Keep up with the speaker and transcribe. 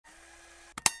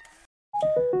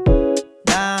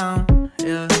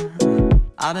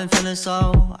I've been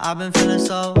feeling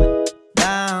so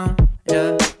down,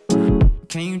 yeah.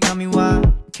 Can you tell me why?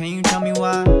 Can you tell me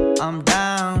why I'm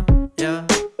down, yeah?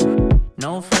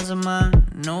 No friends of mine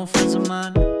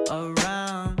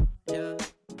around, yeah.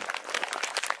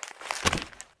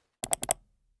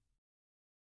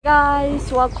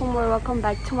 Guys, welcome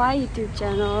back to my YouTube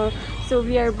channel. So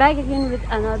we are back again with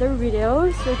another video.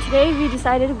 So today we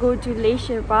decided to go to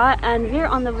Sherpa and we're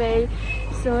on the way.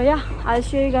 So yeah, I'll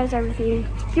show you guys everything.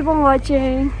 Keep on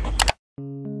watching.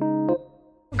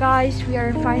 Guys, we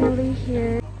are finally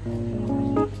here.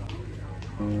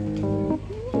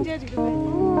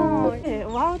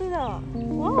 Wow,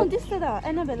 wow, this is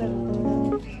Annabelle.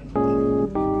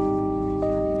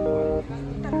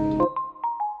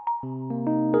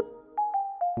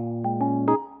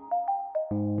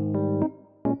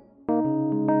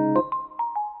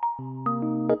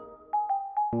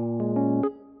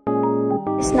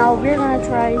 Now we're gonna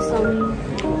try some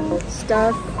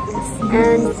stuff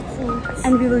and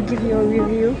we will give you a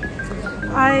review.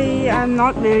 I am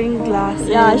not wearing glasses.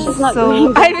 Yeah, she's not so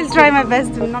wearing glasses. I will try my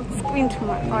best to not squint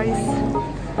my eyes.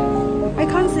 I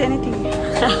can't see anything.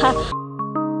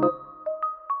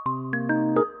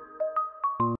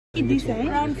 This is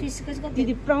brown fish.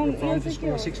 Did brown fish?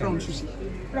 Brown sushi.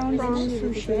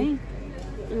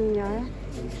 Yeah.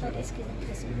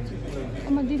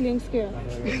 I'm dealing scared.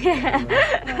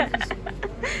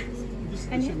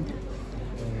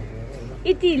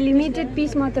 It's limited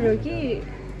piece matter okay?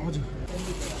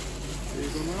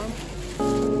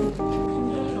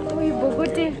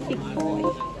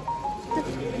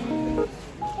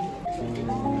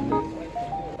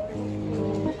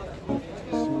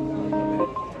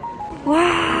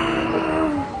 Wow.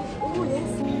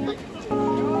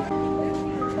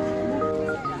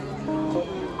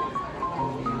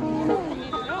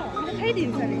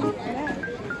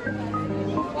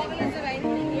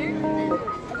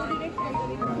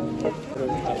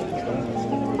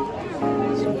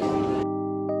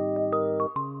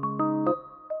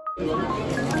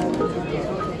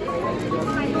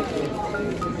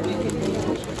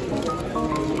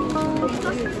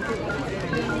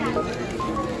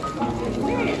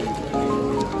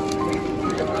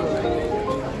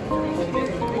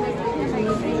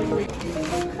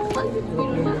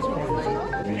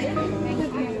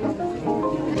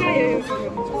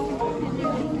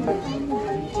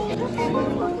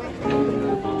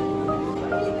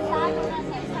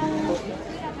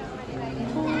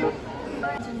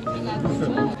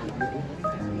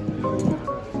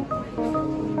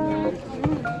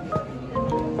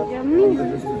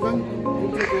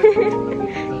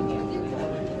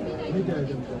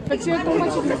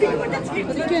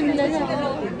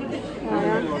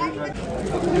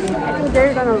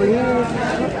 They're gonna leave.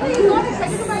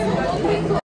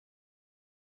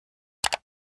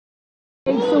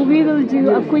 So we will do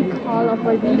a quick haul of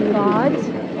what we got.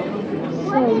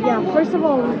 So yeah, first of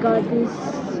all we got this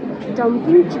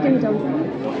dumpling, chicken dumpling,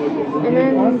 and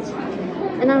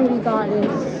then we got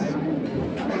this,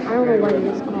 I don't know what it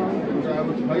is called,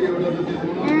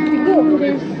 and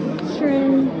this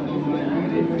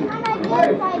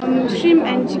Shrimp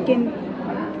and chicken.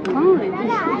 Oh,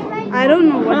 I don't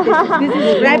know what this is.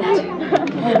 This is wrapped.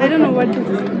 I don't know what this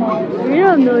is called. we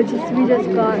don't know, we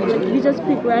just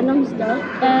pick random stuff,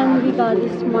 and we got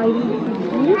this smiley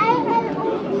cookie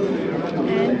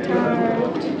and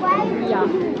tart. Yeah.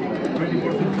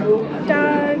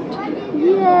 Tart.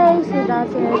 Yay, so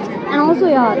that's it. And also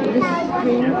yeah, this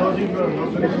drink,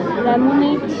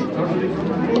 lemonade,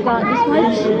 we got this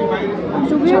much.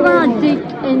 So we're gonna dig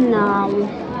in now.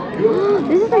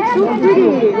 This is like so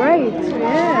pretty, right?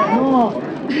 Yeah.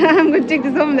 I'm gonna take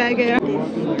this home like Yeah, you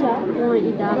wanna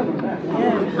eat that?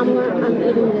 yeah. I'm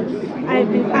eating this. I've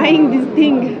been eyeing this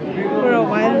thing for a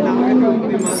while now.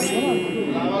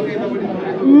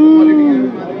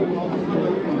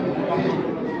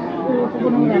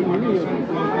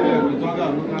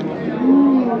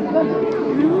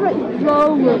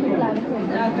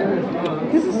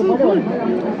 This is so good.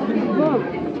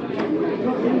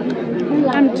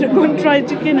 I'm going to try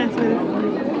chicken as well.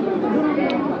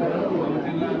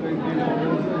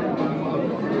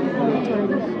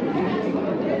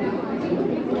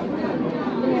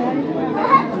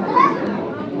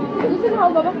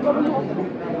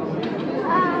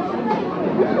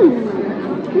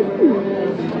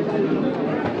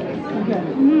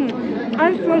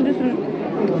 I saw this one.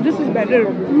 This is better.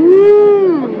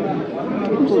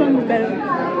 This one is better. I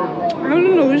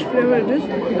don't know which flavor it is.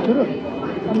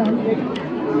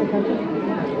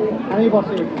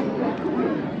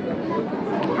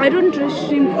 I don't trust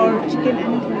shrimp or chicken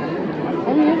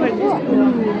anything. But this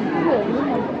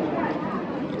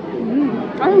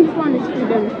I think this one is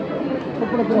chicken.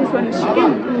 This one is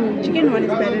chicken. Chicken one is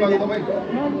better than.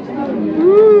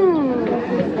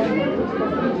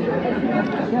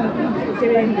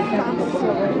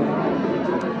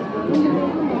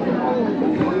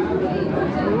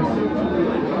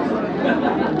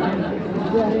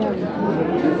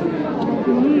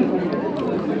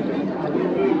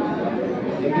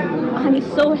 I'm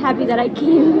so happy that I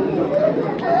came.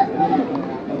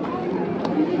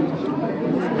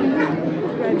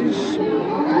 Radish.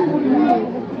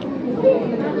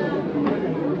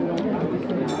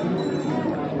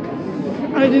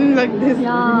 I didn't like this.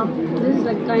 Yeah, this is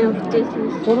like kind of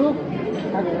tasteless.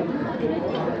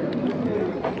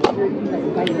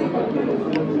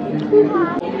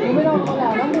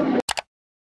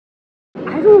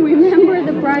 I don't remember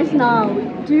the price now.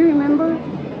 Do you remember?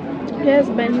 Yes,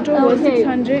 bento was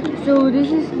 600. So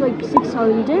this is like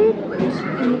 600.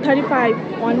 35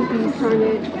 one piece.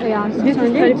 600. Yeah, 600. This is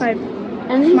 35.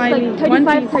 And this Smiley. is like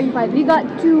 35, 35. We got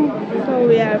two. So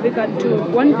yeah, we got two.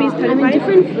 One piece 35. I mean,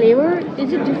 different flavor.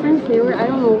 Is it different flavor? I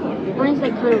don't know. One is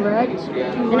like kind of red,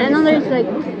 and another is like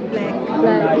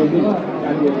black.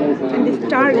 And the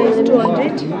star is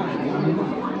 200.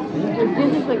 And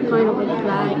this is like kind of like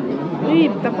black.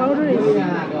 Wait, the powder is.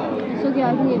 It's okay. I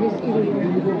think it is eatable.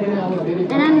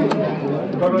 And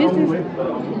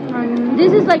then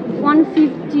this is like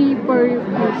 150 per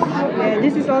piece. Yeah,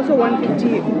 this is also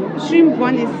 150. Shrimp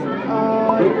one is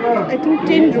I think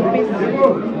 10 rupees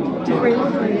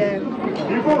difference. Yeah.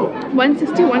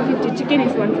 160, 150. Chicken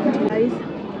is 150. Guys,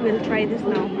 we'll try this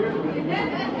now.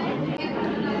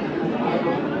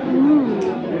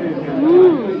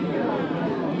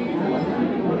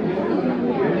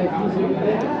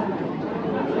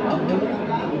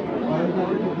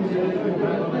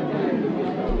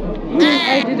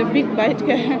 I did a big bite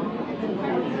here.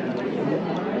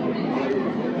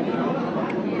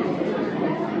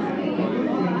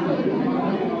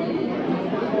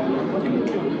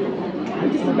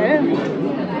 This is better.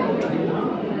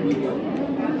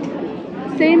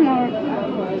 Same or?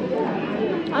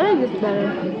 I like this better.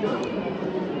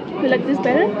 You like this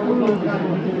better?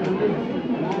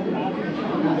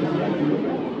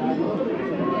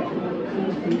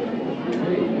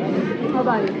 How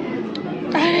about you?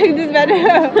 I like this better.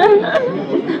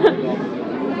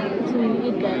 So you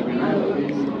eat that. I like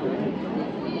this.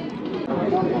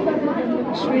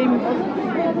 Shrimp.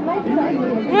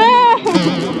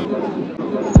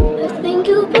 I think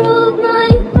you broke my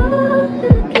heart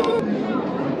again.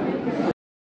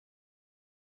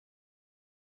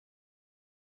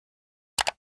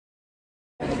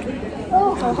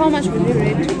 So how much will you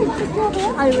rate?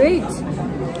 I rate.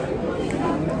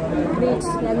 Wait,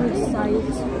 let me decide.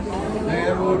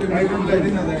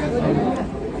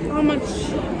 How much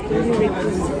will you rate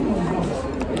this?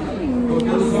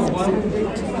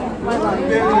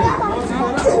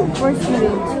 First you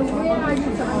rate.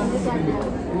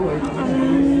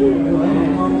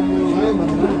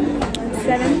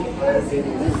 7.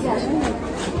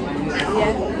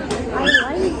 Yeah. I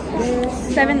like this.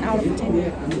 7 out of 10.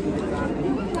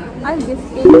 I'll give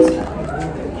 8. 8.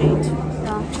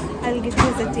 Yeah. I'll give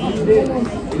this a 10.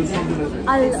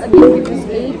 I'll again give this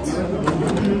 8.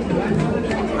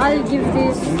 I'll give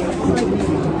this like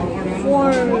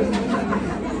 4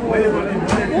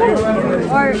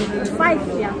 or 5.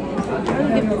 Yeah. I'll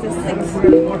give this a 6.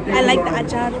 I like the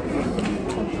achar.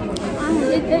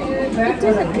 It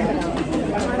tastes like,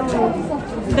 I don't know.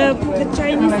 The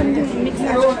Chinese something mixed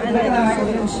achar. I like it so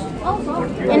much.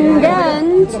 And then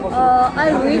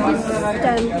I'll rate this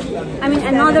 10. I mean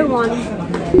another one.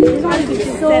 This one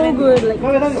is so 7. good. Like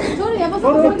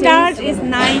The tart is 9.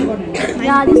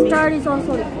 yeah, this tart is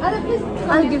also.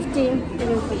 I'll give 10.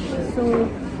 So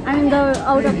I mean the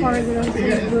outer part is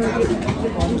good.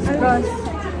 It's crust.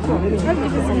 I'll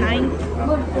give this a 9.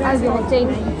 I'll give it 10.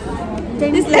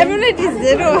 10. This lemonade is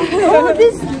 0. Oh,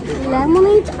 this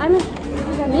lemonade. I mean,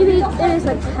 maybe it is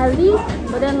like healthy,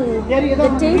 but then the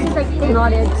taste is like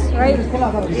not it, right?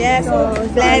 Yeah, so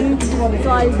blend. So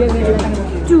I'll give it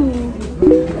like 2.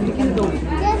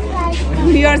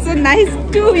 You are so nice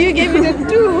too. You gave it a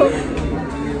 2.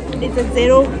 It's a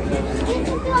 0.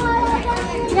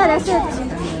 Yeah, that's it.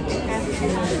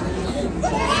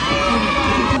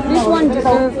 This one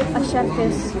deserves a chef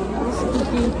kiss. This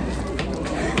cookie.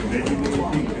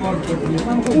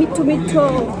 Mito.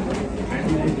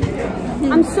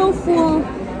 I'm so full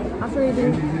after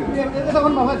eating.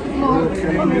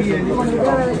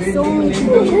 so many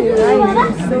people here, right?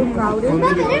 It's so crowded.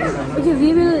 Okay,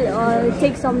 we will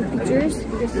take some pictures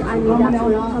because I need that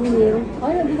for a thumbnail.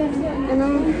 And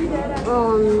then,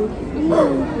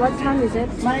 what time is it?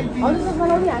 11.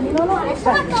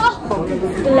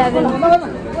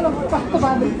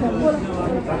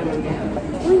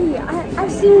 Wait,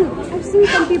 I've seen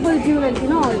some people do like, you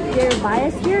know, they're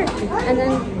biased here and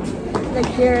then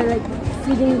like they're like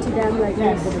feeding to them like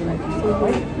this.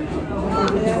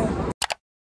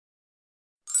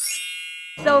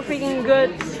 So freaking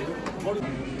good.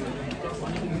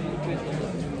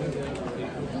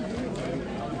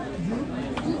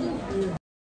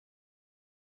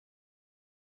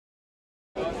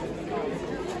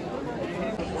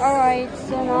 Alright,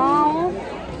 so now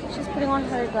she's putting on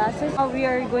her glasses. Now we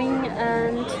are going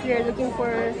and we are looking for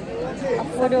a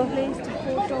photo place to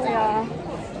photo. Yeah.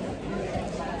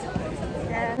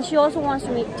 And she also wants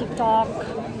to make TikTok.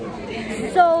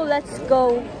 So let's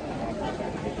go.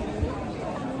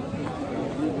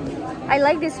 I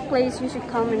like this place, you should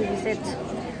come and visit.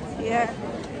 Yeah.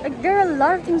 Like there are a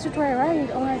lot of things to try, right?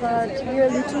 Oh my god, we are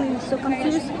literally so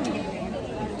confused.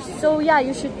 So yeah,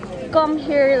 you should come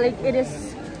here. Like it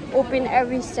is open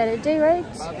every Saturday, right?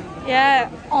 Yeah,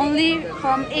 only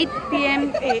from 8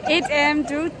 p.m. 8 a.m.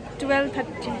 to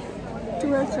 12:30.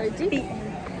 12:30.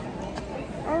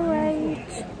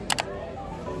 Alright.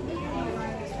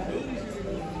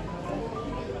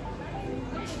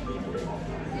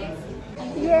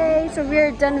 Yay! So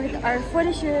we're done with our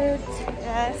photo shoot.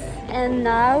 Yes. And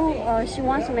now she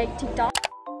wants to make TikTok.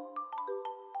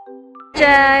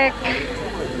 Check.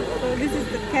 So this is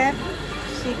the cap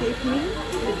she gave me,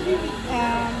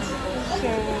 and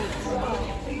so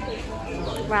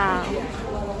Wow.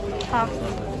 half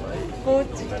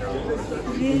both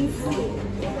jeans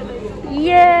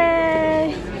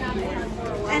Yay!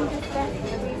 and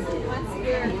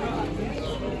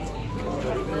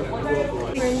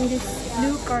Wearing this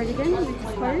blue cardigan with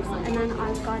furs, and then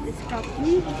I've got this crop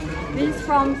tee. This is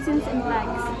from Sims and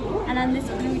Flags, and then this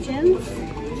blue jeans,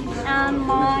 and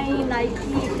my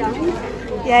Nike Dunk.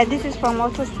 yeah, this is from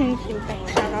also Sims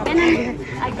Impact. And then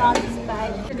I got this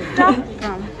bag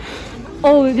from.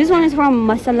 Oh, this one is from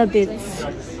Masala Bits.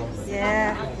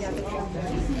 Yeah.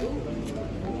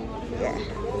 Yeah.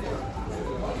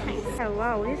 Oh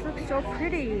wow, this looks so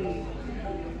pretty.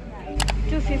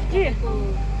 250.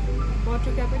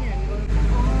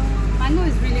 Mango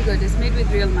is really good. It's made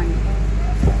with real mango.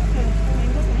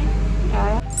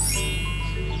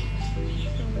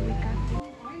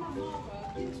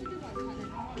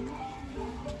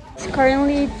 It's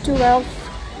currently 12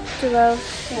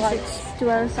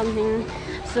 something.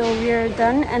 So we're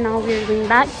done and now we're going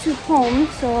back to home.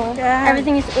 So Yeah.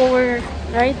 everything is over,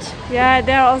 right? Yeah,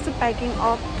 they're also packing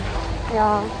up.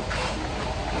 Yeah.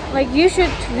 Like you should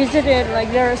visit it.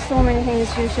 Like there are so many things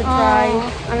you should try.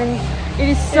 I mean, it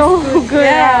is so good.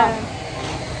 Yeah.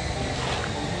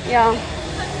 Yeah.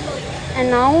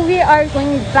 And now we are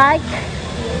going back.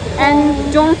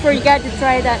 And don't forget to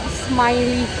try that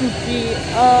smiley cookie.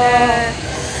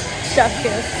 Chef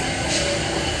kiss.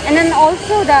 And then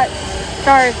also that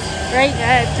tart, right?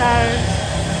 Yeah, tart.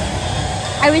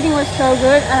 Everything was so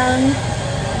good.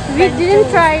 We didn't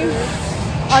try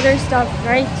other stuff,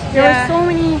 right? There were Yeah. so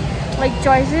many like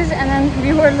choices, and then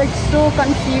we were like so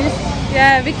confused.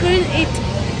 Yeah, we couldn't eat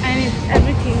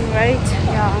everything, right?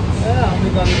 Yeah.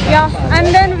 Yeah. And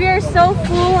then we are so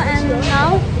full, and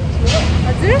now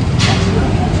That's it?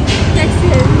 that's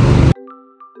it.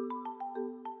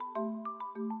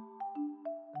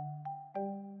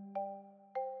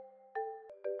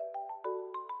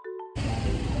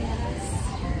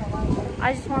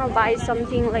 I just want to buy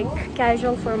something like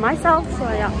casual for myself, so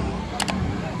yeah.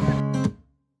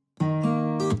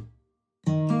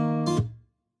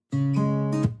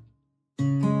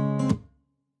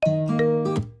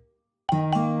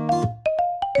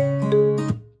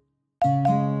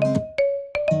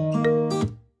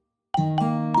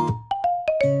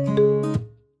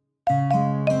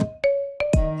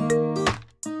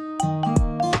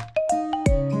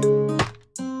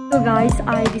 So guys,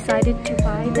 I decided to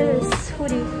buy this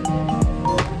hoodie.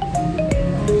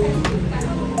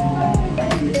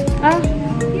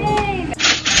 Yay!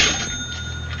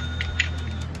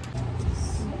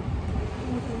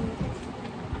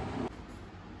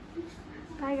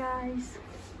 Bye guys.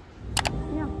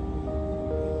 Yeah.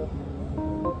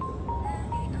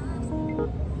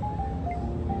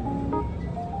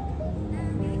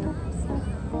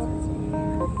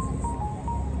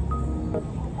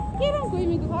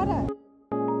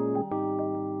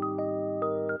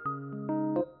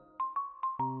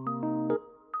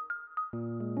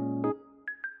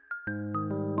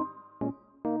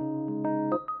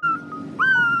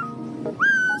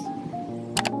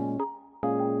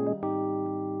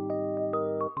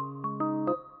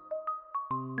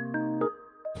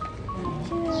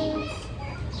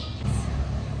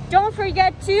 don't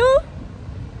forget to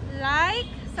Like,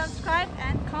 subscribe,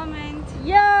 and comment.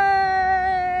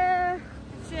 yeah.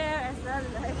 Share as well.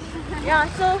 Yeah,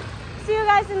 so see you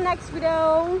guys in the next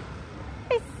video.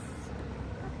 Peace.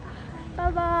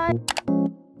 Bye bye.